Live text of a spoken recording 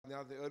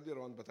ناز نے earlier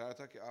on بتایا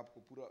تھا کہ آپ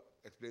کو پورا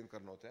ایکسپلین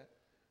کرنا ہوتا ہے.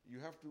 You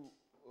have to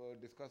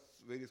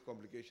discuss various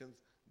complications,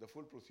 the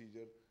full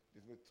procedure,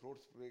 جس میں تھروٹ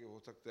اسپرے ہو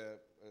سکتا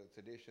ہے,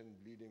 sedation,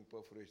 bleeding,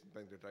 پرفوریشن,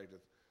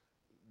 pancreatitis,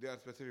 they are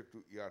specific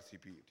to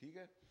ERCP. ٹھیک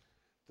ہے.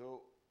 تو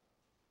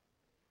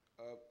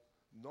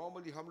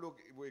نارملی ہم لوگ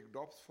وہ ایک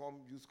ڈاپس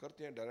فارم یوز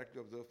کرتے ہیں, ڈائریکٹلی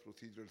آبزرو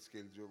پروسیجرل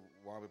اسکیل, جو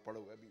وہاں پہ پڑا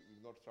ہوا ہے. وی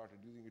ناٹ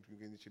اسٹارٹڈ یوزنگ اٹ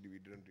کیونکہ انیشلی وی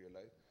ڈڈنٹ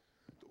ریئلائز.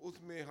 تو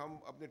اس میں ہم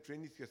اپنے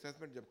ٹرینیز کی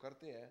اسیسمنٹ جب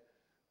کرتے ہیں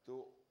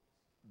تو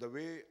the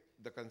way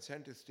the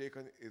consent is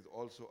taken is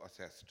also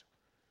assessed.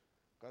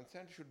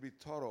 Consent should be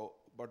thorough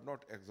but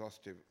not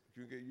exhaustive,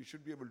 kyunki you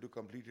should be able to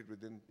complete it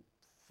within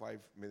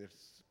 5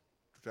 minutes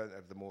to 10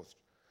 at the most.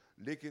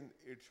 Lekin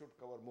it should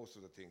cover most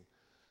of the thing.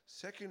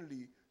 Secondly,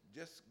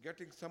 just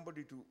getting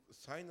somebody to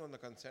sign on the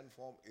consent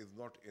form is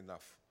not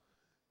enough,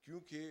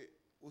 kyunki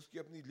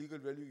uski apni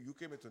legal value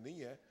UK mein to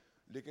nahi hai,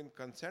 lekin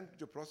consent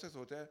jo process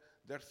hota hai,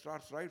 that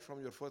starts right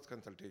from your first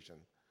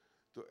consultation.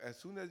 So as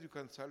soon as you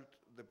consult,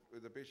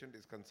 the patient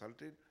is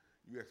consulted,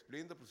 you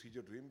explain the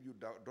procedure to him, you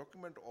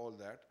document all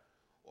that,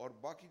 اور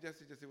باقی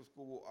جیسے جیسے اس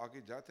کو وہ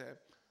آگے جاتا ہے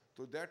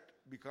تو that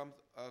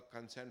becomes a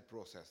consent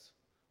process.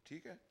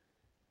 ٹھیک ہے.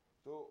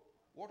 تو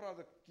what are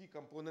the key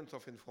components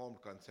of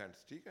informed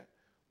consents? ٹھیک ہے.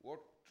 What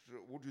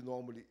would you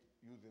normally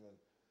use in?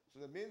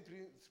 So the main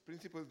three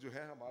principles جو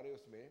ہیں ہمارے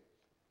اس میں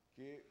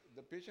کہ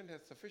the patient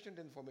has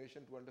sufficient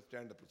information to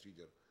understand the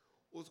procedure.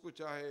 اس کو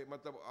چاہے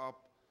مطلب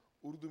آپ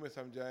اردو میں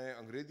سمجھائیں,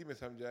 انگریزی میں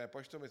سمجھائیں,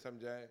 پشتو میں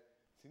سمجھائیں,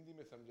 سندھی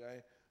میں سمجھائیں,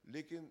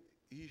 لیکن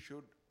he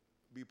should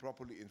be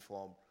properly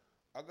informed.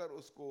 اگر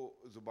اس کو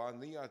زبان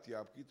نہیں آتی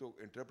آپ کی تو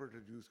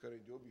انٹرپریٹر یوز کریں,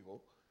 جو بھی ہو,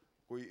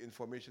 کوئی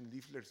انفارمیشن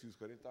لیفلیٹس یوز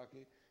کریں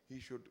تاکہ he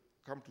should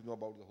come to know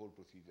about the whole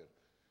procedure.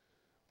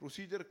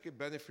 Procedure کے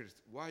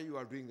benefits, why you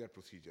are doing that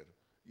procedure,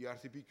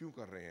 ERCP کیوں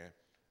کر رہے ہیں.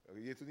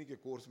 یہ تو نہیں کہ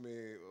کورس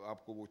میں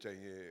آپ کو وہ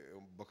چاہیے,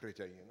 بکرے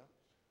چاہیے نا.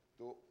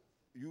 تو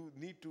you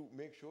need to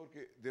make sure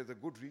کہ دیر از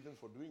a good reason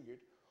for doing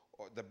it,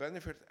 the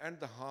benefits and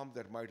the harm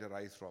that might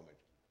arise from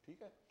it.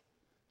 ٹھیک ہے.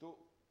 تو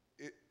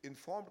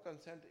انفارمڈ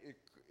کنسنٹ ایک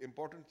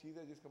امپورٹنٹ چیز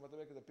ہے, جس کا مطلب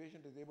ہے کہ the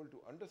patient is able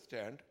to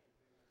understand,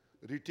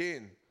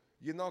 retain.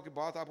 یہ نہ ہو کہ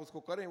بات آپ اس کو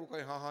کریں, وہ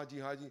کہیں ہاں ہاں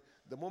جی ہاں جی,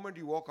 the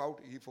moment you walk out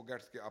he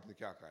forgets کہ آپ نے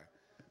کیا کہا ہے.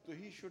 تو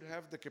he should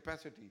have the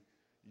capacity,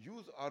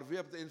 use or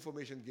weigh up the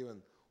information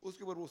given. اس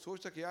کے اوپر وہ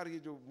سوچتا کہ یار یہ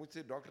جو مجھ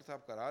سے ڈاکٹر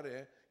صاحب کرا رہے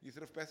ہیں یہ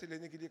صرف پیسے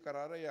لینے کے لیے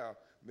کرا رہا ہے یا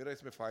میرا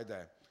اس میں فائدہ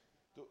ہے.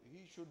 So he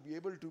should be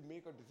able to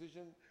make a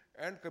decision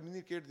and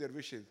communicate their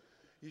wishes.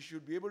 He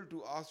should be able to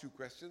ask you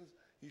questions.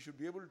 He should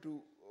be able to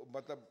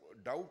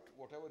doubt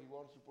whatever he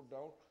wants to put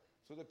down.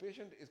 So the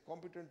patient is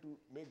competent to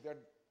make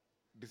that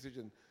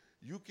decision.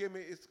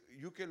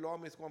 UK law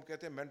میں اس کو ہم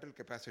کہتے ہیں mental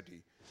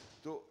capacity.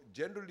 So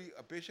generally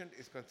a patient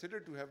is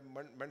considered to have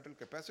mental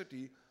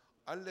capacity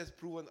unless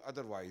proven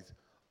otherwise.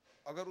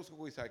 اگر اس کو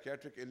کوئی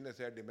psychiatric illness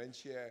ہے,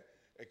 dementia ہے,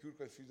 acute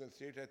confusion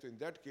state ہے, تو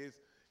in that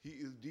case he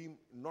is deemed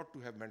not to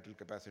have mental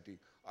capacity.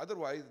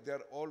 Otherwise they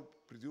are all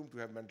presumed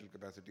to have mental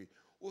capacity.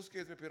 Us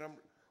case میں پھر ہم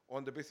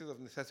on the basis of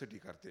necessity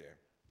کرتے ہیں.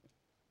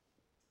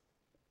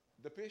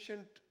 The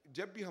patient,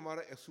 جب بھی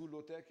ہمارا اصول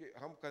ہوتا ہے کہ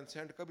ہم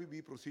consent کبھی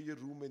بھی procedure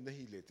room میں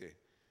نہیں لیتے,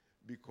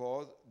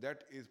 because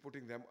that is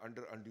putting them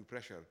under undue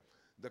pressure.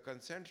 The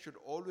consent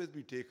should always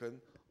be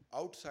taken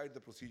outside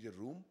the procedure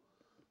room,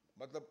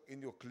 مطلب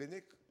in your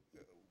clinic.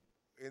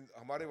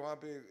 ہمارے وہاں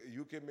پہ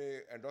UK میں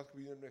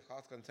اینڈوسکوپی یونٹ میں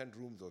خاص کنسنٹ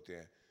رومز ہوتے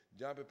ہیں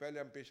جہاں پہ پہلے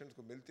ہم پیشنٹس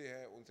کو ملتے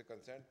ہیں, ان سے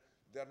consent,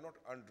 they are not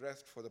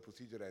انڈریسڈ for the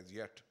procedure as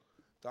yet,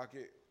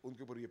 تاکہ ان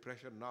کے اوپر یہ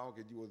پریشر نہ ہو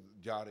کہ جی وہ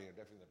جا رہے ہیں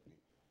definitely.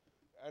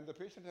 And the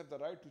patient has the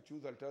right to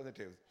choose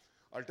alternatives.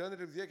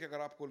 Alternatives یہ کہ اگر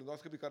آپ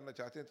کولونوسکوپی کرنا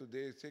چاہتے ہیں تو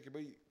دے سے کہ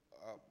بھائی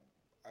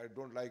I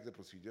don't like the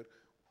procedure,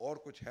 اور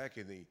کچھ ہے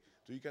کہ نہیں,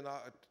 تو you can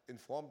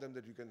inform them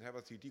that you can have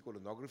a CT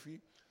کولونوگرافی.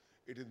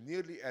 It is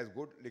nearly as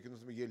good, لیکن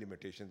اس میں یہ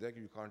limitations ہے کہ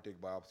you can't take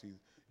biopsies,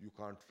 you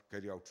can't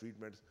carry out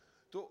treatments.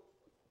 So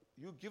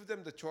you give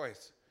them the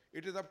choice.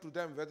 It is up to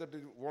them whether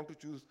they want to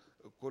choose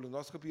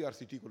colonoscopy or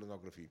CT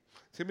colonography.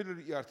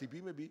 Similarly,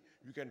 ERCP میں بھی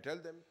you can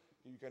tell them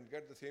you can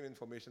get the same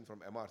information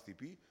from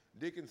MRCP,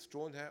 لیکن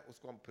stone ہے اس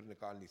کو ہم پھر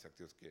نکال نہیں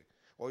سکتے اس کے,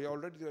 اور یہ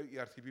already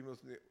ERCP میں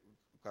اس نے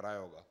کرایا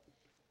ہوگا.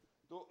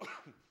 تو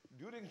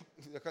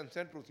ڈیورنگ دا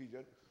کنسنٹ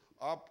پروسیجر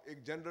آپ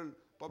ایک جنرل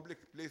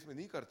پبلک پلیس میں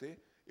نہیں کرتے,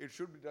 it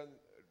should be done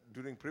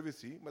during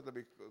privacy, مطلب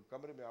ایک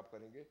کمرے میں آپ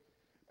کریں گے.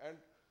 اینڈ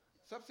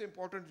سب سے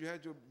امپورٹنٹ جو ہے,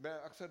 جو میں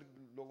اکثر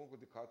لوگوں کو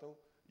دکھاتا ہوں,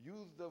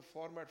 use the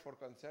format for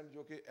consent,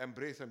 جو کہ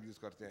ایمبریس ہم یوز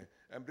کرتے ہیں.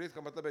 ایمبریس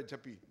کا مطلب ہے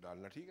جھپی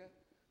ڈالنا, ٹھیک ہے.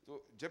 تو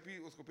جھپی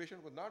اس کو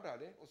پیشنٹ کو نہ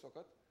ڈالیں اس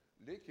وقت,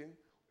 لیکن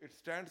it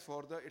stand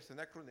for the, it's an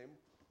acronym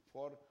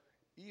far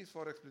as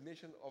far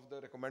explanation of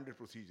the recommended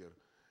procedure.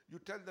 You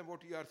tell them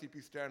what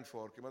ERCP stand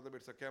for, کہ مطلب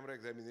اٹس اے کیمرا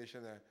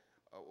ایگزامینیشن ہے,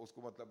 اس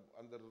کو مطلب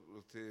اندر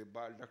سے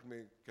بائل ڈکٹ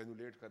میں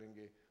کینولیٹ کریں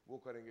گے, وہ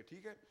کریں گے,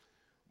 ٹھیک ہے.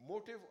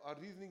 Motive or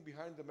reasoning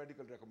behind the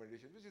medical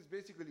recommendation, which is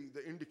basically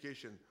the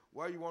indication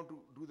why you want to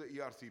do the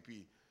ERCP.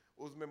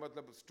 اس میں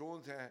مطلب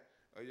stones ہیں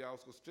یا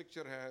اس کو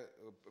stricture ہے,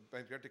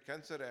 pancreatic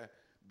cancer ہے,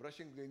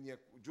 brushing لینی ہے,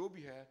 جو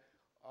بھی ہے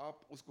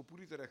آپ اس کو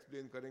پوری طرح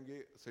ایکسپلین کریں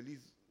گے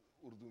سلیس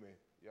اردو میں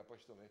یا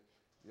پشتو میں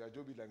یا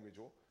جو بھی language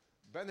who.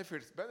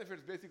 benefits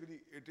basically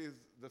it is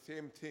the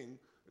same thing,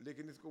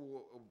 لیکن اس کو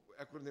وہ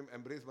ایکرونیم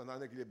ایمبریس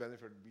بنانے کے لیے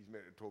بینیفٹ بیچ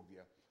میں ٹھوک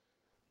دیا.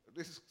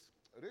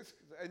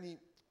 Risk any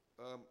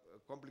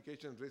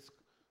complication risk,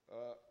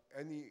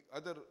 any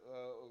other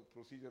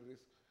procedure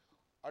risk,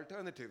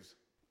 alternatives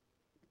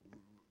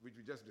which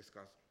we just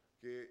discussed.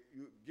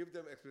 You give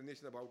them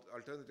explanation about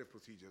alternative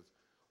procedures,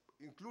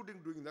 including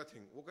doing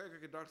nothing. وہ کہے گا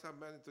کہ ڈاکٹر صاحب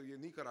میں نے تو یہ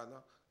نہیں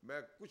کرانا,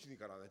 میں کچھ نہیں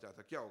کرانا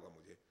چاہتا, کیا ہوگا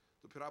مجھے؟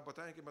 تو پھر آپ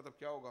بتائیں کہ مطلب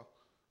کیا ہوگا.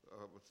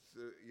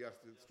 یا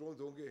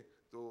اسٹونز ہوں گے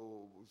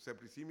تو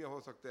سیپٹیسیمیا ہو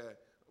سکتا ہے,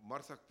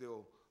 مر سکتے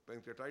ہو,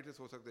 پینکریٹائٹس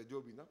ہو سکتا ہے,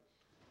 جو بھی نا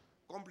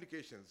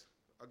complications.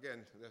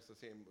 Again that's the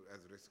same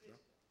as risk نا.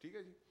 ٹھیک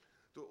ہے جی.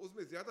 تو اس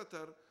میں زیادہ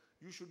تر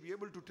you should be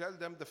able to tell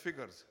them the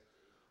figures.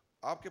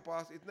 آپ کے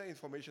پاس اتنا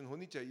انفارمیشن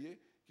ہونی چاہیے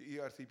کہ ای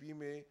آر سی پی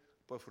میں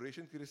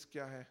پرفوریشن کی رسک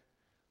کیا ہے,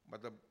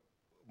 مطلب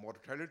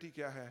مورٹیلٹی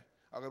کیا ہے.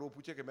 اگر وہ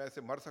پوچھے کہ میں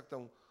ایسے مر سکتا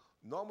ہوں,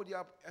 نارملی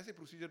آپ ایسے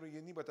پروسیجر میں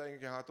یہ نہیں بتائیں گے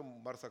کہ ہاں تم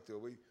مر سکتے ہو.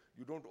 بھائی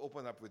you don't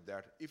open up with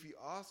that. If he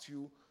asks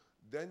you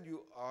then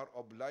you are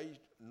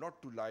obliged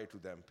not to lie to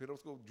them. پھر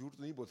اس کو جھوٹ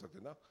نہیں بول سکتے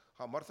نا.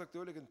 ہاں مر سکتے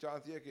ہو, لیکن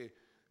چانس یہ ہے کہ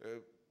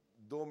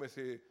 2 میں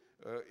سے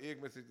 1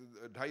 میں سے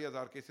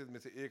 2,500 کیسز میں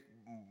سے 1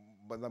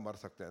 بندہ مر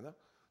سکتا ہے نا.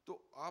 تو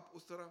آپ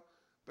اس طرح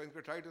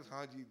پینکریٹائٹس,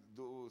 ہاں جی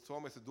 100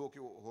 میں سے 2 کے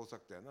ہو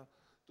سکتا ہے نا.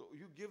 تو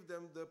you give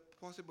them the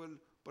possible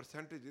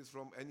percentages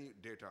from any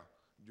data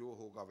جو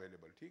ہوگا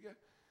اویلیبل. ٹھیک ہے.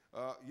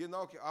 یہ نہ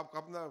ہو کہ آپ کا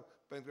اپنا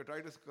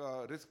پینکریٹائٹس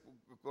کا رسک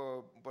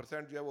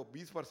پرسینٹ جو ہے وہ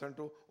 20%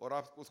 ہو اور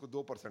آپ اس کو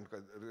 2% کا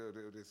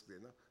رسک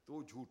دینا, تو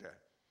وہ جھوٹ ہے.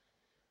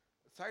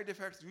 سائڈ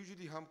افیکٹس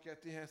یوزلی ہم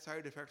کہتے ہیں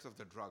side effects of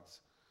the drugs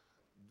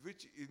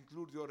which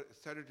includes your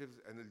sedatives,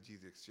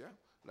 analgesics, yeah,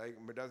 like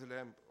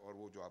midazolam اور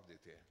وہ جو آپ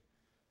دیتے ہیں.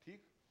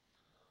 ٹھیک.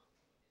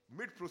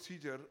 mid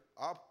procedure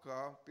آپ کا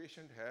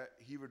پیشنٹ ہے,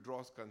 he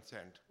withdraws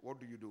consent, what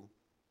do you do?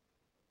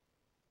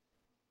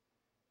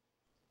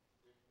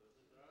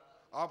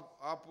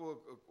 آپ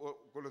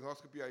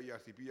کولونوسکوپی یا ای آر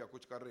سی پی یا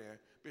کچھ کر رہے ہیں,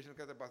 پیشنٹ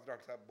کہتے ہیں بس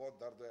ڈاکٹر صاحب بہت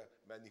درد ہے,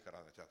 میں نہیں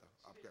کرانا چاہتا.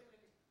 آپ کیا؟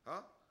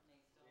 ہاں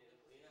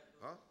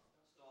ہاں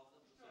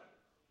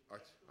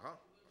اچھا ہاں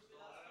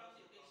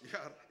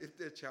یار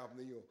اتنے اچھے آپ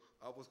نہیں ہو,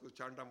 آپ اس کو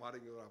چانٹا ماریں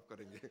گے اور آپ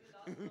کریں گے.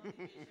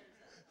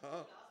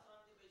 ہاں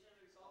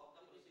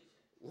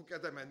وہ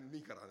کہتا ہے میں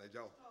نہیں کرانا,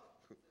 جاؤ.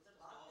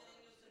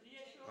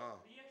 ہاں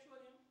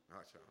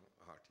اچھا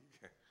ہاں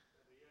ٹھیک ہے.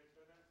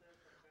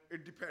 It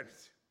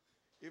depends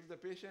if the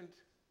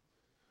patient.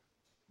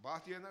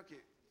 بات یہ ہے نا کہ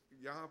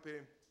یہاں پہ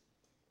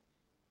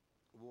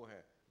وہ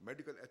ہے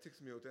میڈیکل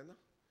ایتھکس میں ہوتا ہے نا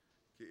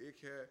کہ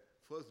ایک ہے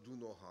فرسٹ ڈو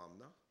نو ہارم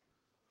نا,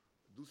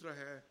 دوسرا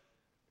ہے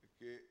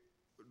کہ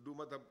ڈو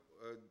مطلب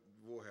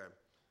وہ ہے,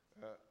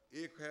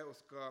 ایک ہے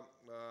اس کا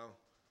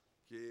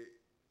کہ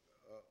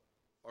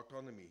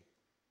آٹونمی,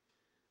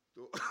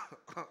 تو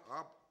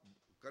آپ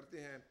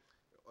کرتے ہیں,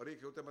 اور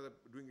ایک ہوتا ہے مطلب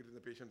doing it in the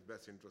patient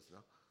best interest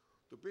نا.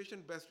 تو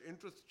پیشنٹ بیسٹ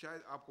انٹرسٹ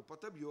شاید آپ کو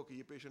پتہ بھی ہو کہ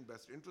یہ پیشنٹ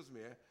بیسٹ انٹرسٹ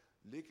میں ہے,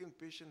 لیکن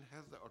patient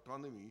has the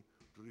آٹونمی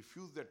to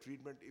refuse that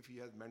treatment if he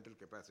has mental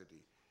capacity.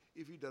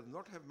 If he does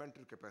not have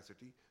mental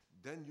capacity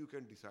then you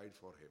can decide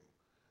for ہم.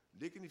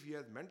 لیکن if he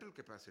has mental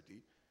capacity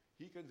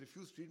he can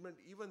refuse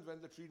treatment even when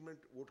the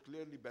treatment would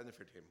clearly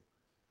benefit him.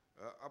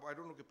 اب I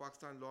don't know کہ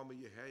Pakistan law میں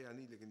یہ ہے یا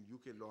نہیں, لیکن یو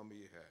کے لاء میں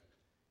یہ ہے,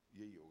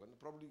 یہی ہوگا نا.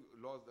 probably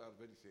laws are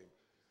very same.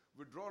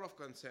 withdrawal of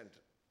consent,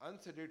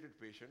 unsedated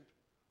patient,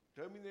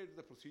 terminate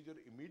the procedure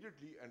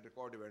immediately and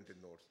record event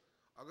in notes.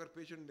 اگر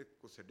پیشنٹ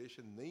کو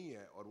سیڈیشن نہیں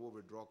ہے اور وہ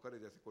withdraw کرے,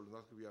 جیسے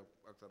کولونوسکوپی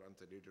آپ اکثر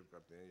unsedated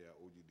کرتے ہیں یا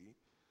OGD,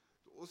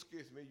 تو اس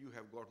کیس میں you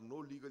have got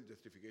no legal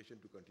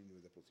justification to continue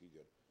with the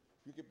procedure,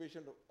 کیونکہ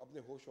پیشنٹ اپنے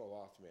ہوش و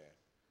حواس میں ہے.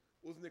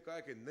 اس نے کہا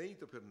کہ نہیں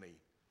تو پھر نہیں,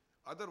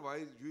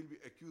 otherwise you will be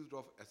accused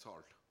of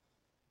assault.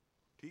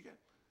 ٹھیک ہے.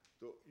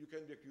 تو you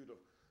can be accused of.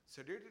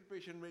 سیڈیٹڈ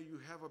patient میں you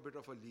have a but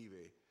of a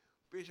لیوے.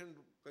 Patient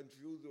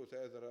confuse ہوتا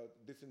ہے, ذرا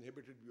ڈس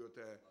انہیبیٹڈ بھی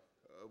ہوتا ہے,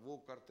 وہ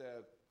کرتا ہے,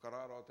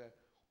 قرار ہوتا ہے.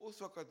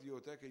 اس وقت یہ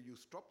ہوتا ہے کہ you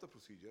stop the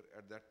procedure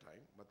at that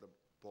time, مطلب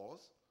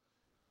پاز.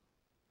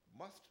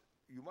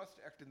 You must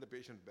act in the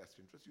patient best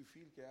interest. You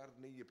feel کہ یار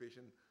نہیں یہ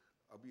پیشنٹ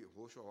ابھی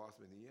ہوش و حواس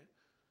میں نہیں ہے,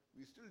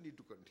 we still need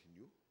to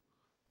continue.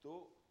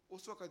 تو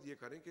اس وقت یہ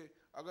کریں کہ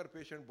اگر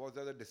پیشنٹ بہت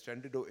زیادہ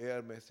ڈسٹینڈڈ ہو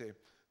ایئر میں سے,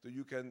 تو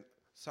یو کین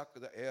سک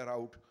دا ایئر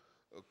آؤٹ.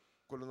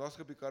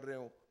 کولونوسکوپی کر رہے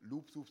ہوں,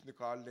 لوپس ووپس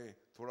نکال لیں,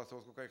 تھوڑا سا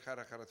اس کو کہیں خیر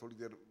ہے تھوڑی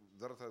دیر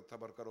ذرا سا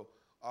صبر کرو,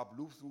 آپ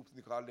لوپس ووپس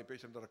نکال لیں,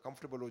 پیشنٹ ذرا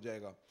کمفرٹیبل ہو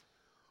جائے گا.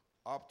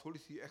 آپ تھوڑی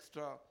سی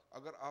ایکسٹرا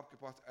اگر آپ کے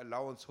پاس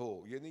الاؤنس ہو,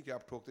 یہ نہیں کہ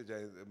آپ ٹھوکتے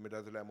جائیں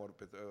میڈازولام اور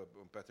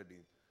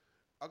پیتھیڈین,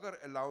 اگر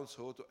الاؤنس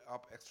ہو تو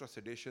آپ ایکسٹرا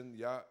سیڈیشن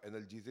یا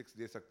انالجیزکس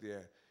دے سکتے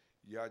ہیں.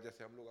 یا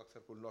جیسے ہم لوگ اکثر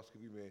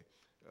کولونوسکوپی میں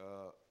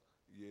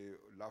یہ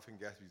لافنگ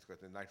گیس یوز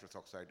کرتے ہیں, nitrous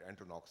oxide,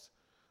 اینٹوناکس,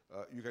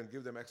 you can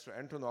give them extra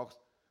اینٹوناکس.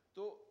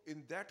 تو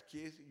in that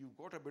case you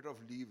got a but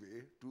of لیوے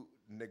to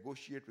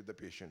negotiate with the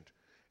patient,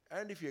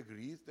 and if he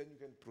agrees then you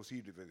can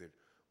proceed with it.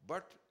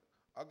 But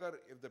اگر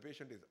if the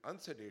patient is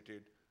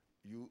انسیڈیٹڈ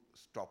you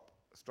stop.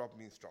 Stop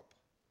means stop.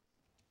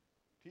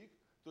 ٹھیک.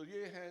 تو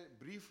یہ ہے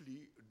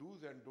briefly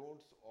dos and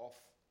don'ts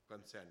of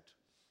consent.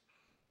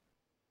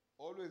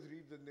 Always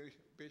read the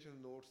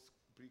patient notes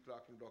pre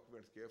clocking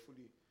documents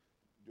carefully,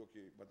 جو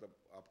کہ مطلب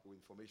آپ کو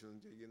انفارمیشن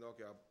چاہیے نہ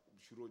کہ آپ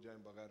شروع ہو جائیں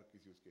بغیر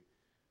کسی اس کے.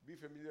 Be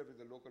familiar with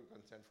the local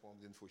consent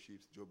forms, info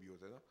sheets, جو بھی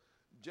ہوتا ہے نا.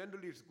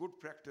 جنرلی اٹس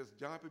گڈ پریکٹس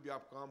جہاں پہ بھی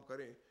آپ کام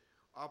کریں,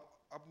 آپ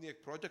اپنی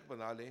ایک پروجیکٹ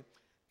بنا لیں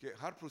کہ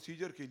ہر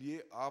پروسیجر کے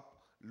لیے آپ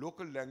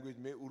لوکل لینگویج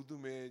میں, اردو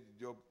میں,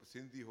 جو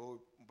سندھی ہو,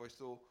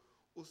 پشتو,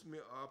 اس میں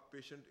آپ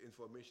پیشنٹ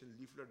انفارمیشن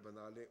لیفلیٹ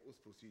بنا لیں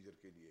اس پروسیجر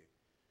کے لیے.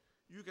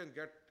 You can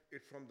get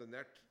it from the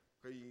net,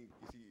 کہیں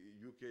کسی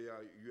یو کے یا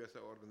یو ایس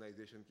اے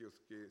آرگنائزیشن کے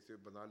اس کے سے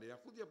بنا لیں, یا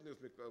خود ہی اپنے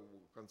اس میں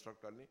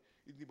کنسٹرکٹ کر لیں,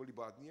 اتنی بڑی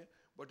بات نہیں ہے.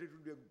 But it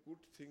will be a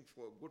good thing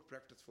for, good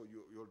practice for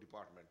your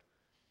department.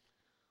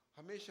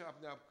 ہمیشہ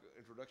اپنے آپ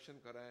انٹروڈکشن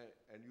کرائیں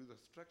and use a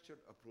structured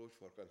approach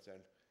for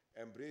consent.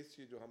 Embrace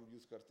یہ جو ہم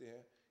یوز کرتے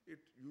ہیں,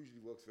 it usually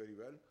works very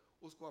well.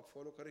 اس کو آپ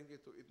فالو کریں گے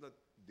تو اتنا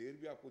دیر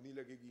بھی آپ کو نہیں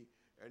لگے گی,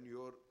 and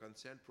your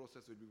consent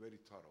process will be very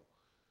Tharu.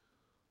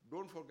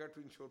 Don't forget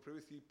to ensure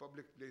privacy.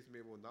 Public place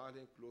میں وہ نہ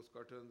لیں, کلوز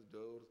کرٹنز,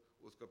 ڈورز,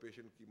 اس کا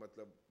پیشنٹ کی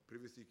مطلب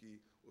پریویسی کی,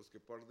 اس کے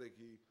پردے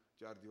کی,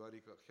 چار دیواری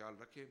کا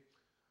خیال رکھیں.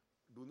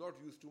 Do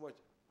not use too much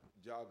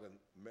jargon,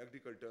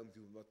 medical terms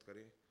use مت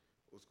کریں,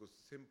 اس کو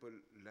سمپل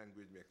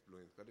لینگویج میں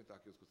ایکسپلین کریں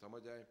تاکہ اس کو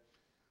سمجھ آئے.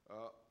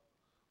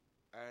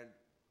 And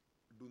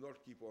do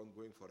not keep on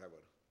going for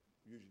ever,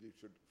 usually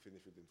it should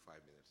finish with in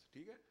 5 minutes,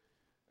 ٹھیک ہے.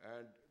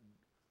 And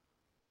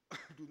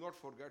do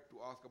not forget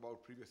to ask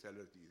about previous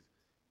allergies.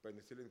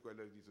 Penicillin کو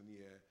الرجی تو نہیں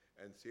ہے,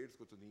 این سیڈس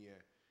کو تو نہیں ہے,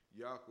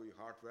 یا کوئی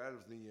ہارٹ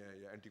ویلوز نہیں ہے,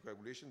 یا اینٹی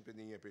کوگولیشن پہ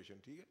نہیں ہے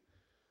پیشنٹ, ٹھیک ہے.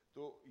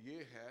 تو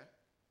یہ ہے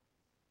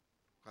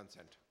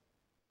consent.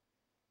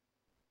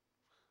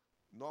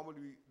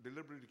 Normally we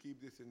deliberately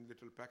keep this in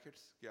little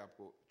packets کہ آپ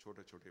کو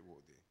چھوٹے چھوٹے وہ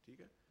دیں,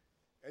 ٹھیک ہے.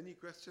 Any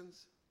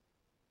questions?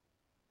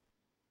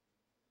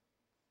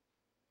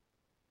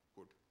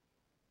 گڈ.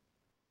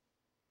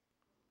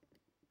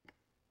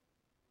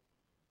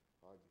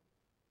 ہاں جی,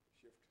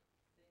 شفٹ.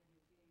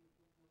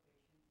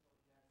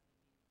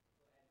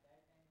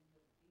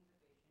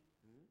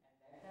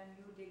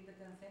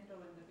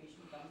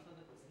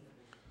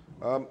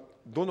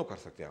 دونوں کر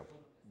سکتے ہیں آپ,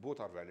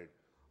 بوتھ آر ویلڈ.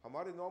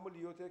 ہمارے نارمل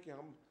یہ ہوتا ہے کہ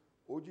ہم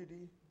او جی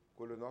ڈی,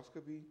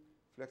 کولونوسکوپی,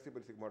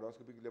 فلیکسیبل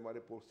سگماڈوسکوپی کے لیے ہمارے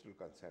پوسٹل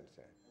کنسنٹس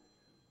ہیں.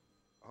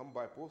 ہم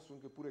بائی پوسٹ, ان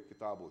کے پورے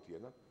کتاب ہوتی ہے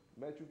نا.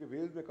 میں چونکہ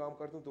ویلز میں کام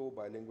کرتا ہوں تو وہ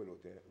بائی لینگویج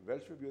ہوتے ہیں,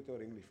 ویلش میں بھی ہوتے ہیں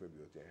اور انگلش میں بھی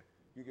ہوتے ہیں,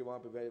 کیونکہ وہاں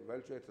پہ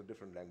Welsh it's a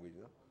different language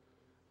نا.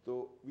 تو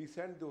we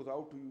send those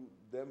out to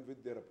them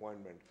with their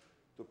appointment.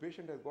 تو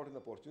patient has got an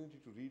opportunity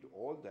to read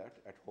all that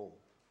at home.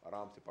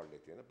 آرام سے پڑھ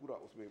لیتے ہیں نا, پورا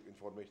اس میں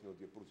انفارمیشن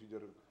ہوتی ہے,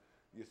 پروسیجر,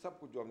 یہ سب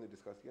کچھ جو ہم نے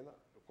ڈسکس کیا نا,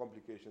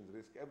 complications,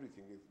 risk, every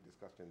thing is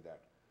discussed in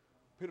that.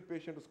 پھر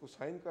پیشنٹ اس کو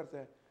سائن کرتا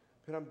ہے,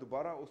 پھر ہم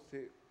دوبارہ اس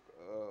سے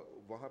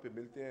وہاں پہ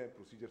ملتے ہیں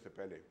پروسیجر سے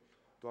پہلے.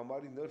 تو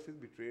ہماری نرسز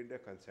بھی ٹرینڈ ہے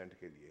کنسنٹ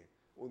کے لیے,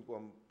 ان کو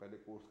ہم پہلے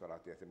کورس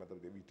کراتے ہیں ایسے, مطلب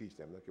وی ٹیچ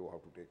دیم نا کہ وہ how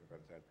to take a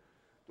consent.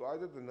 تو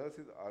either the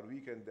nurses are we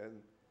can then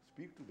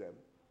speak to them,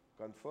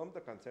 confirm the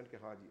consent کہ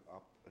ہاں جی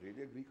آپ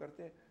ریلی اگری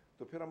کرتے ہیں,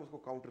 تو پھر ہم اس کو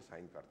کاؤنٹر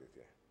سائن کر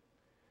دیتے ہیں,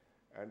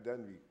 and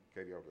then we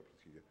carry out the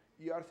procedure.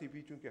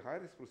 ERCP چونکہ ہائی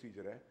رسک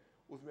پروسیجر ہے,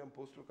 اس میں ہم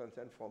پوسٹل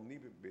کنسنٹ فارم نہیں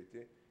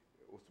بھیجتے.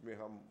 اس میں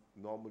ہم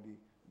نارملی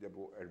جب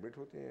وہ ایڈمٹ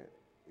ہوتے ہیں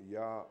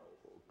یا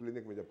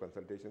کلینک میں جب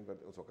کنسلٹیشن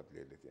کرتے ہیں اس وقت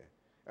لے لیتے ہیں,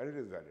 اینڈ اٹ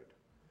از ویلڈ.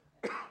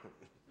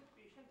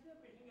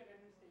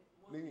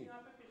 نہیں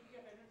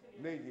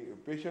نہیں جی,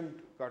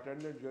 پیشنٹ کا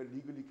اٹینڈنٹ جو ہے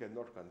legally can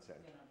not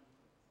consent.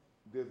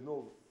 There is know,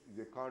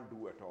 they can't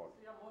do at all.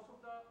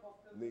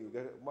 نہیں,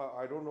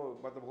 آئی ڈونٹ نو,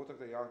 مطلب ہو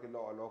سکتا ہے یہاں کے لا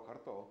الاؤ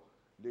کرتا ہو,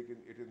 لیکن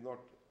it is not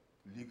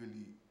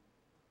legally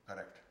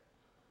correct.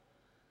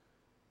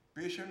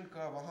 Patient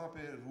کا وہاں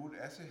پہ رول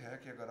ایسے ہے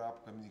کہ اگر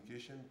آپ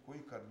کمیونیکیشن کوئی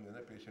کرنی ہے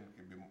نا پیشنٹ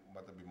کے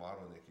مطلب بیمار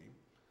ہونے کی,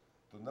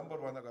 تو نمبر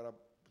ون, اگر آپ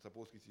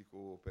سپوز کسی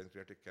کو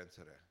پینکریاٹک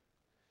کینسر ہے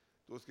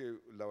تو اس کے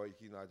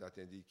لوائقین آ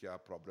جاتے ہیں, جی کیا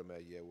پرابلم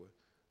ہے, یہ وہ,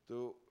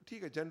 تو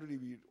ٹھیک ہے, generally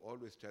we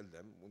always tell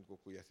them, ان کو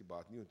کوئی ایسی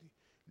بات نہیں ہوتی.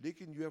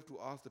 لیکن you have to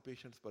ask the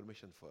patients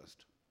permission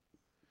first.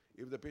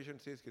 If the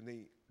patient Cs کہ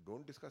نہیں,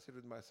 don't discuss it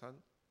with my sun,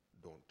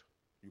 don't,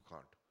 you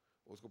can't.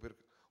 اس کو پھر,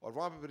 اور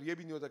وہاں پہ پھر یہ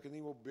بھی نہیں ہوتا کہ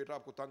نہیں وہ بیٹا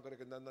آپ کو تنگ کرے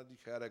کہ نہ جی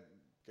خیر ہے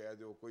کہہ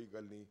دو, کوئی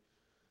گل نہیں.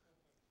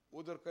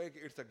 ادھر کہے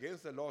کہ اٹس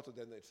اگینسٹ دا لا, تو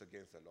دین اٹس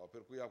اگینسٹ دا لا,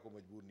 پھر کوئی آپ کو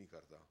مجبور نہیں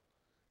کرتا.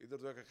 ادھر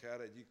تو ہے کہ خیر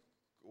ہے جی,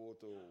 وہ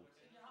تو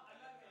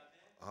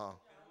ہاں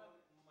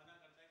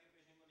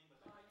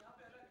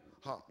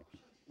ہاں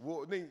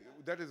وہ نہیں,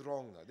 دیٹ از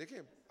رانگ نا. دیکھیں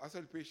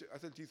اصل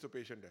چیز تو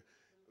پیشنٹ ہے.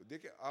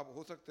 دیکھیں آپ,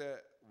 ہو سکتا ہے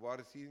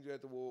وارثین جو ہے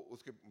تو وہ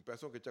اس کے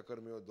پیسوں کے چکر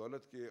میں اور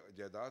دولت کے,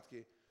 جائیداد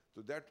کے,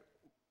 تو دیٹ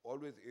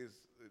آلویز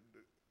از,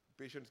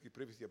 پیشنٹس کی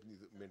پریویسی اپنی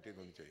مینٹین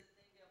ہونی چاہیے.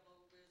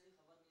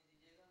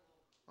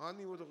 ہاں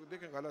نہیں, وہ تو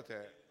دیکھیں غلط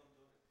ہے,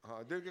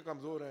 ہاں دل کے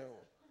کمزور ہیں,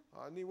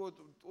 ہاں نہیں, وہ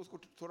اس کو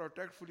تھوڑا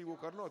ٹیکٹفلی وہ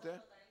کرنا ہوتا ہے.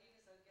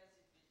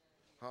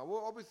 ہاں وہ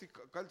اوبیسلی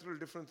کلچرل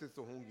ڈفرینسز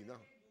تو ہوں گی نا.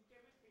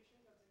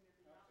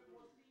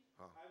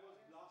 ہاں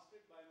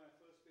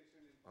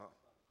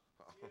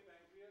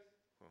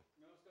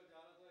میں اس کا جا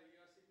رہا تھا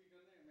ERCP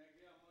کرنے, میں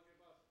گیا اماں کے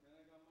پاس, میں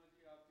نے کہا اماں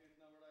جی آپ کے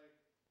اتنا بڑا ایک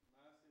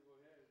ماس وہ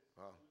ہے,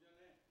 سوجن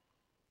ہے,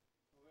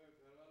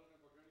 گھر والوں نے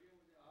پکڑ لیا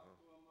مجھے,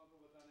 آپ کو اماں کو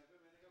بتانے پہ.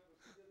 میں نے کہا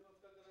پروسیجر میں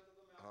اس کا کرا تھا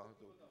تو میں آپ کو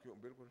کیوں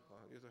بتاؤں. بالکل,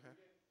 ہاں یہ تو ہے.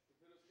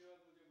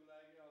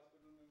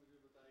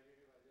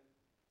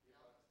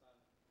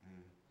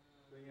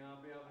 तो यहाँ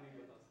पे आप नहीं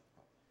बता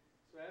सकते.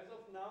 So as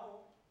of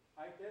now,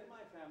 I tell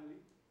my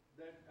family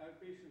that our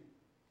patient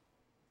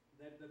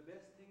that the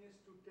best thing is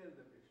to tell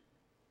the patient.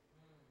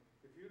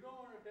 If you don't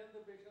want to tell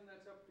the patient,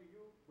 that's up to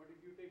you. But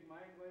if you take my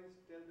advice,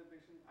 tell the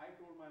patient, I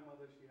told my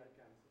mother she had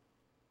cancer.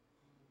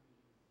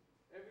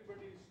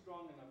 Everybody is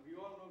strong enough. We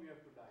all know we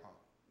have to die.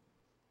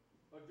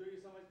 और जो ये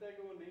समझता है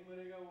कि वो नहीं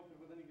मरेगा, वो फिर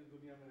पता नहीं किस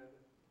दुनिया में रहता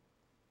है.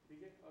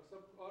 ठीक है. और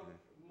सब और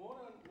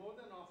more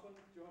than often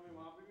जो हमें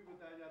वहाँ पे भी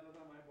बताया जाता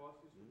था, my boss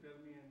used to tell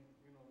me, and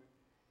you know,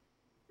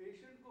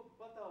 patient को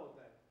पता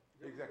होता है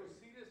जब उसको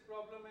सीरियस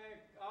प्रॉब्लम है.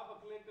 आप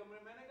अकेले कमरे,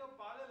 मैंने कहा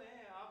पागल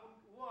हैं आप,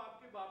 वो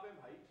आपके बाप है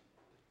भाई,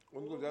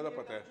 उनको ज्यादा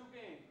पता है.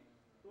 चुके हैं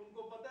तो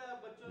उनको पता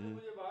है. बच्चों ने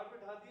मुझे बाहर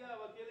बैठा दिया,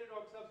 अब अकेले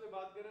डॉक्टर साहब से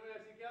बात कर रहे हैं.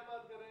 ऐसी क्या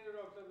बात कर रहे हैं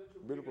डॉक्टर साहब से,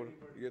 छुट्टी बिल्कुल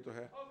ये तो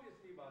है.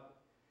 ऑब्वियसली बात है.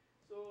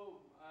 So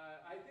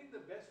I think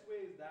the best way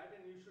is that,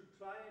 and you should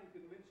try and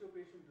convince your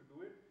patient to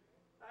do it.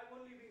 I've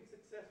only been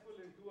successful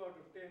in 2 out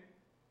of 10.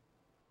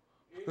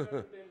 8 out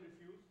of 10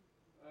 refuse,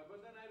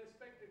 but then I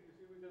respect it, you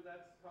see, because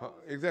that's how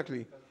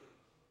exactly.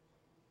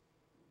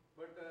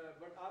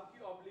 But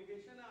आपकी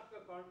obligation है, आपका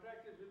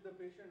contract is with the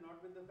patient,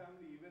 not with the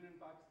family, even in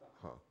Pakistan.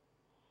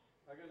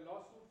 अगर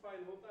lawsuit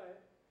file होता है,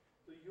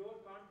 तो your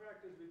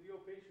contract is with your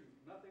patient,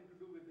 nothing to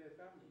do with their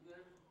family. You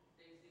have to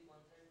take the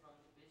consent from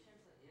the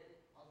patient here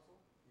also.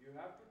 You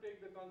have to take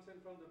the consent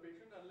from the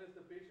patient unless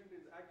the patient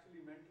is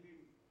actually mentally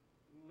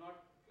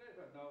not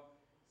clear. Now,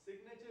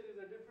 signature is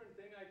a different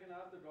thing. I can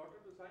ask the doctor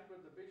to sign,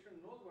 but the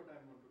patient knows what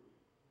I'm going to do.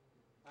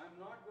 I'm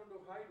not going to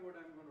hide what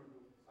I'm going to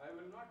do. I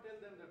will not tell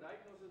them the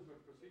diagnosis,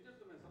 but procedure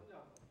तो मैं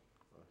समझाता हूँ.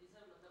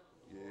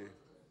 ये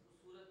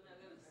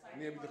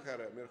नहीं अभी तो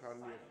खैर है मेरे ख्याल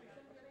में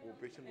वो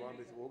पेशेंट वहाँ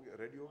पे वो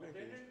रेडी हो गए.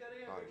 अटेंडेंट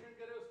करे या पेशेंट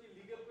करे, उसकी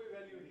लीगल कोई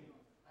वैल्यू नहीं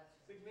है.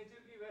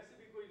 सिग्नेचर की वैसे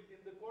भी कोई,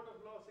 in the court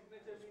of law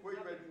signature कोई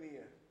वैल्यू नहीं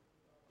है.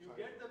 You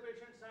get the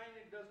patient sign,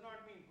 it does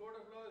not mean court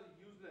of law is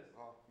useless.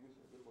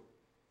 बिल्कुल.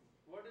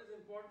 What is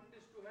important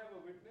is to have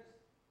a witness,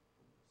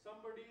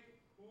 somebody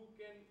who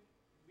can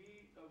be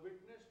a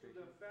witness to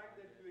the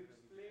fact that you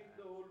explain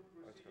the whole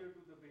procedure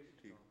to the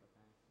patient.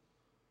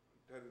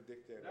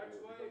 That's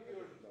why if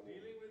you're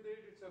dealing with it,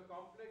 it's a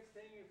complex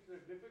thing, it's a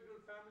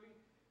difficult family,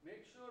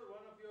 make sure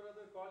one of your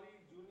other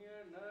colleagues,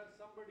 junior, nurse,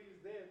 somebody is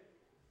there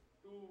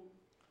to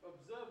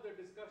observe the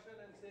discussion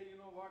and say, you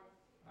know what.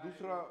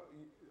 दूसरा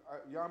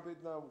यहाँ पे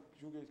इतना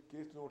क्योंकि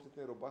case notes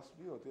इतने robust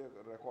नहीं होते,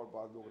 record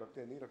बाद लोग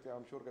रखते हैं, नहीं रखते, आई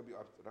एम श्योर कभी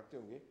आप रखते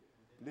होंगे,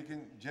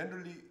 लेकिन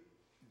generally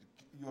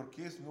your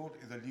case note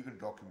is a legal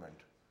document.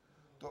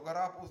 तो अगर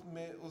आप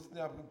उसने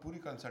आपकी पूरी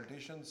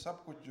कंसल्टेशन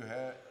सब कुछ जो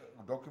है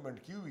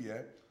डॉक्यूमेंट की हुई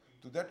है,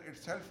 तो that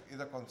itself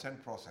is a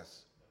consent process.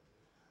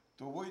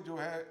 तो वही जो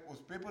है उस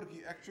पेपर की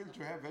एक्चुअल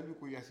जो है वैल्यू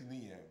कोई ऐसी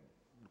नहीं है.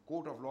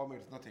 कोर्ट ऑफ लॉ में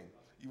it's nothing,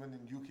 even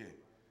in UK.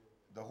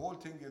 The whole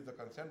thing is the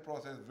consent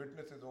process,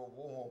 witnesses हो,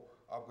 वो हो,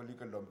 आपको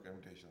legal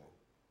documentation हो.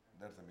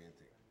 That's the main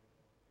thing.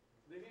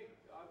 देखिए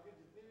आपके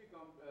जितनी भी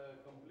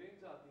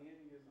complaints आती हैं,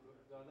 ये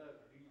ज़्यादा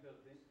डील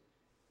करते हैं.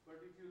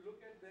 But if you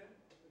look at them,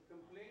 the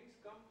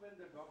complaints come when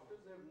the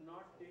doctors have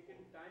not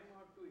taken time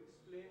out to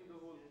explain the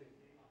whole thing.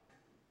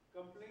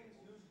 Complaints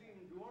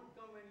usually don't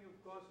come when you've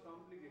caused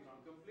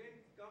complication.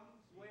 Complaint comes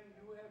when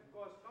you have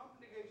caused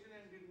complication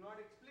and did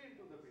not explain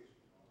to the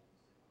patient.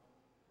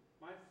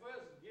 My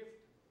first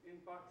gift in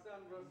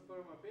Pakistan was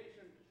from a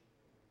patient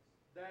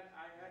that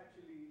I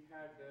actually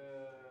had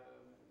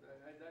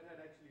that had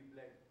actually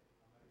bled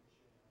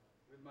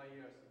with my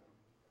ERCP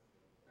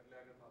at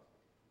Liaquat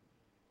Hospital,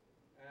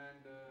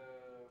 and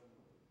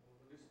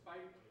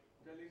despite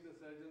telling the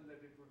surgeons that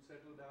it would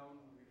settle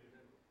down, we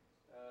didn't.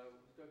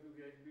 उसका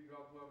क्योंकि HP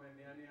drop हुआ, मैं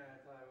नया आया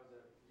था, I was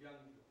a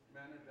young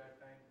man at that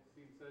time.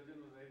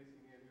 Surgeon was very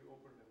senior. He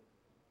opened him.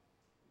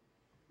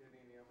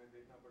 नहीं हमें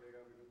देखना पड़ेगा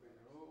अभी पेशेंट.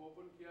 वो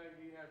ओपन किया,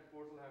 he had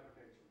portal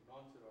hypertension,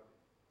 non-cirrhotic.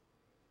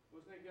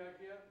 उसने क्या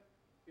किया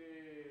कि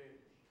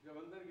जब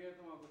अंदर गया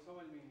तो वहाँ कुछ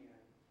समझ में नहीं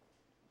आया.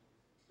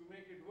 To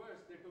make it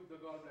worse, they took the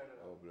gallbladder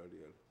out. Oh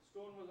bloody hell.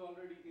 Stone was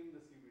already in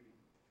the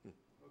CBD.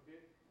 Okay.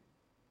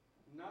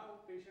 Now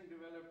patient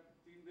developed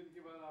 3 दिन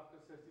के बाद after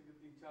surgery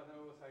 3-4 दिन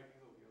वो ascites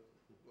हो गया.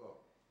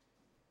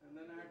 And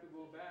then I had to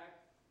go back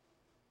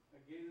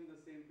again in the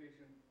same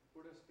patient,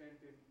 put a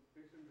stent in,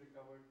 patient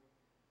recovered.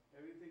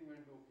 Everything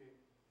went okay,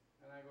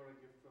 and I got a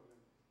gift from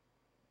him.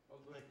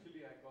 Although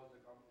actually I caused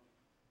the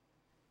complication.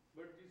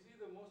 But you see,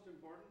 the most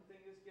important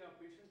thing is कि आप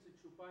patient से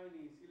छुपाए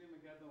नहीं. इसीलिए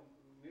मैं कहता हूँ,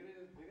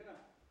 मेरे देखे ना,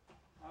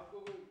 आपको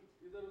कोई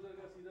इधर उधर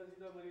का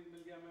सीधा मरीज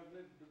मिल गया, मैं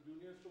अपने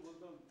जूनियर्स को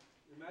बोलता हूँ,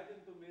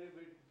 इमेजिन तुम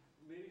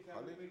मेरी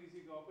फैमिली में किसी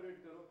को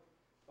ऑपरेट करो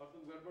और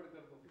तुम गड़बड़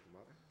कर दो.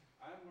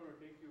 I am going to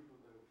take you to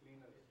the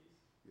cleaner.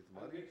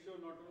 I'll make sure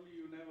not only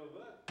you never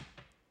work,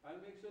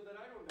 I'll make sure that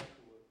I don't have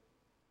to work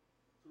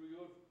through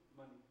your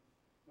money.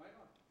 Why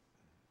not?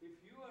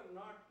 If you are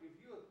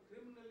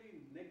criminally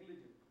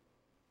negligent,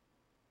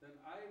 then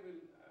I will,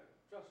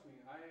 trust me,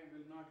 I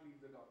will not leave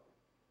the doctor.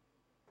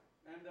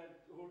 And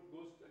that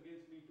goes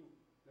against me too.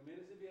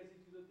 मेरे से भी ऐसी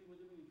चीज होती है,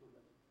 मुझे भी नहीं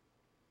छोड़ना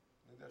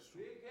चाहिए. That's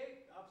true.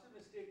 एक आपसे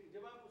मिस्टेक,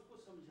 जब आप उसको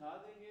समझा سمجھا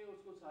دیں گے, اس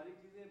کو ساری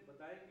چیزیں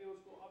بتائیں گے, اس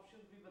کو آپشن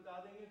بھی بتا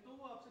دیں گے, تو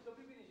وہ آپ سے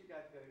کبھی بھی نہیں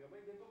شکایت کرے گا.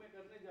 بھائی دیکھو میں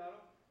کرنے جا رہا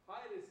ہوں,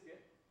 ہائی رسک ہے,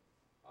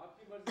 آپ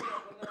کی مرضی ہے,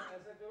 ورنہ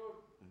ایسا کرو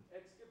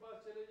ایکس کے پاس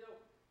چلے جاؤ,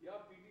 یا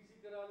آپ پی ٹی سی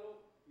کرا لو,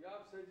 یا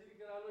آپ سرجری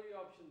کرا لو, یہ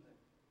آپشنز ہیں.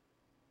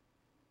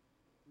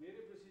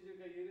 میرے پروسیجر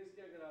کا یہ رسک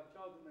ہے, اگر آپ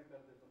چاہو تو میں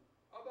کر دیتا ہوں.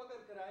 اب اگر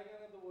کرائے گا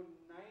نا تو وہ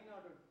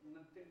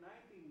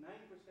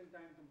 99%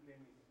 ٹائم کمپلین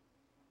نہیں.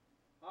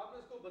 آپ نے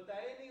اس کو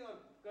بتایا ہی نہیں اور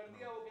کر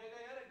دیا, وہ کہے گا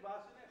یار ایک بات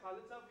سنیں,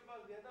 خالد صاحب کے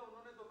پاس گیا تھا,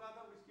 انہوں نے تو کہا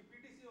تھا اس کی پی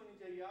ٹی سی ہونی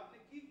چاہیے, آپ نے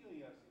کی کیوں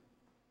نہیں ERCP,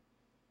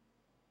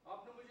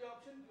 آپ نے مجھے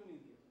آپشن کیوں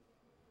نہیں دیا,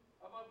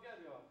 اب آپ کیا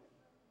جواب دیں.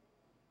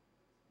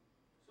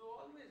 So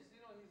always,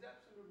 he's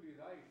absolutely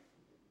right.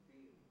 Be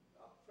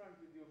upfront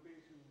with your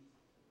patients,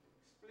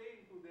 explain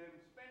to them,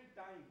 spend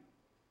time.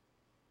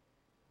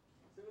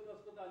 Civil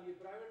اسپتال, یہ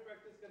پرائیویٹ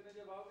پریکٹس کرنے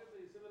جب آؤ گے تو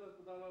یہ سول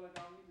اسپتال والا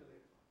کام نہیں چلے گا.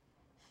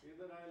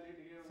 ادھر آئے لیٹ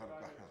گئے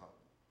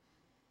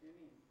یہ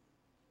نہیں,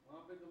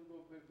 وہاں پہ تم کو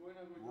پھر کوئی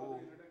نہ کوئی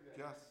ٹاپک لٹک جائے.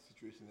 کیا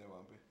سچویشن ہے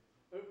وہاں پہ؟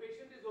 Her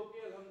patient is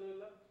okay,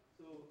 alhamdulillah.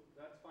 So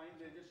that's fine.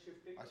 They're just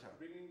shifting,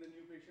 bringing the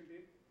new patient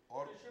in.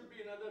 اور It should be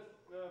another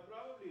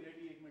probably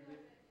ready. ایک minute they.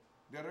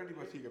 They are ready,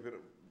 بس ٹھیک ہے, پھر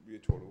یہ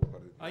چھوڑو وہ کر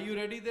دیتے ہیں. Are you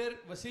ready there,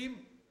 Wasim?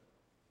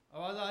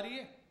 آواز آ رہی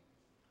ہے؟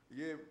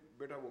 یہ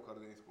بیٹا وہ کر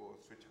دیں, اس کو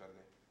سوئچ کر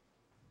دیں.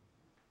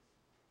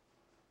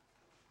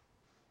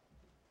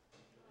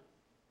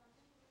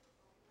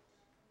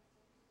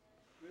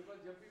 میرے پاس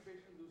جب بھی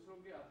پیشنٹ دوسروں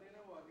کے آتے ہیں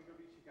نا, وہ آگے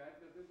کبھی شکایت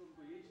کرتے ہیں تو ان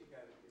کو یہی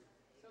شکایت ہوتی ہے,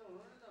 سر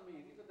انہوں نے تو ہمیں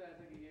یہ نہیں بتایا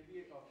تھا کہ یہ بھی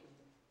ایک آپشن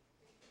ہے.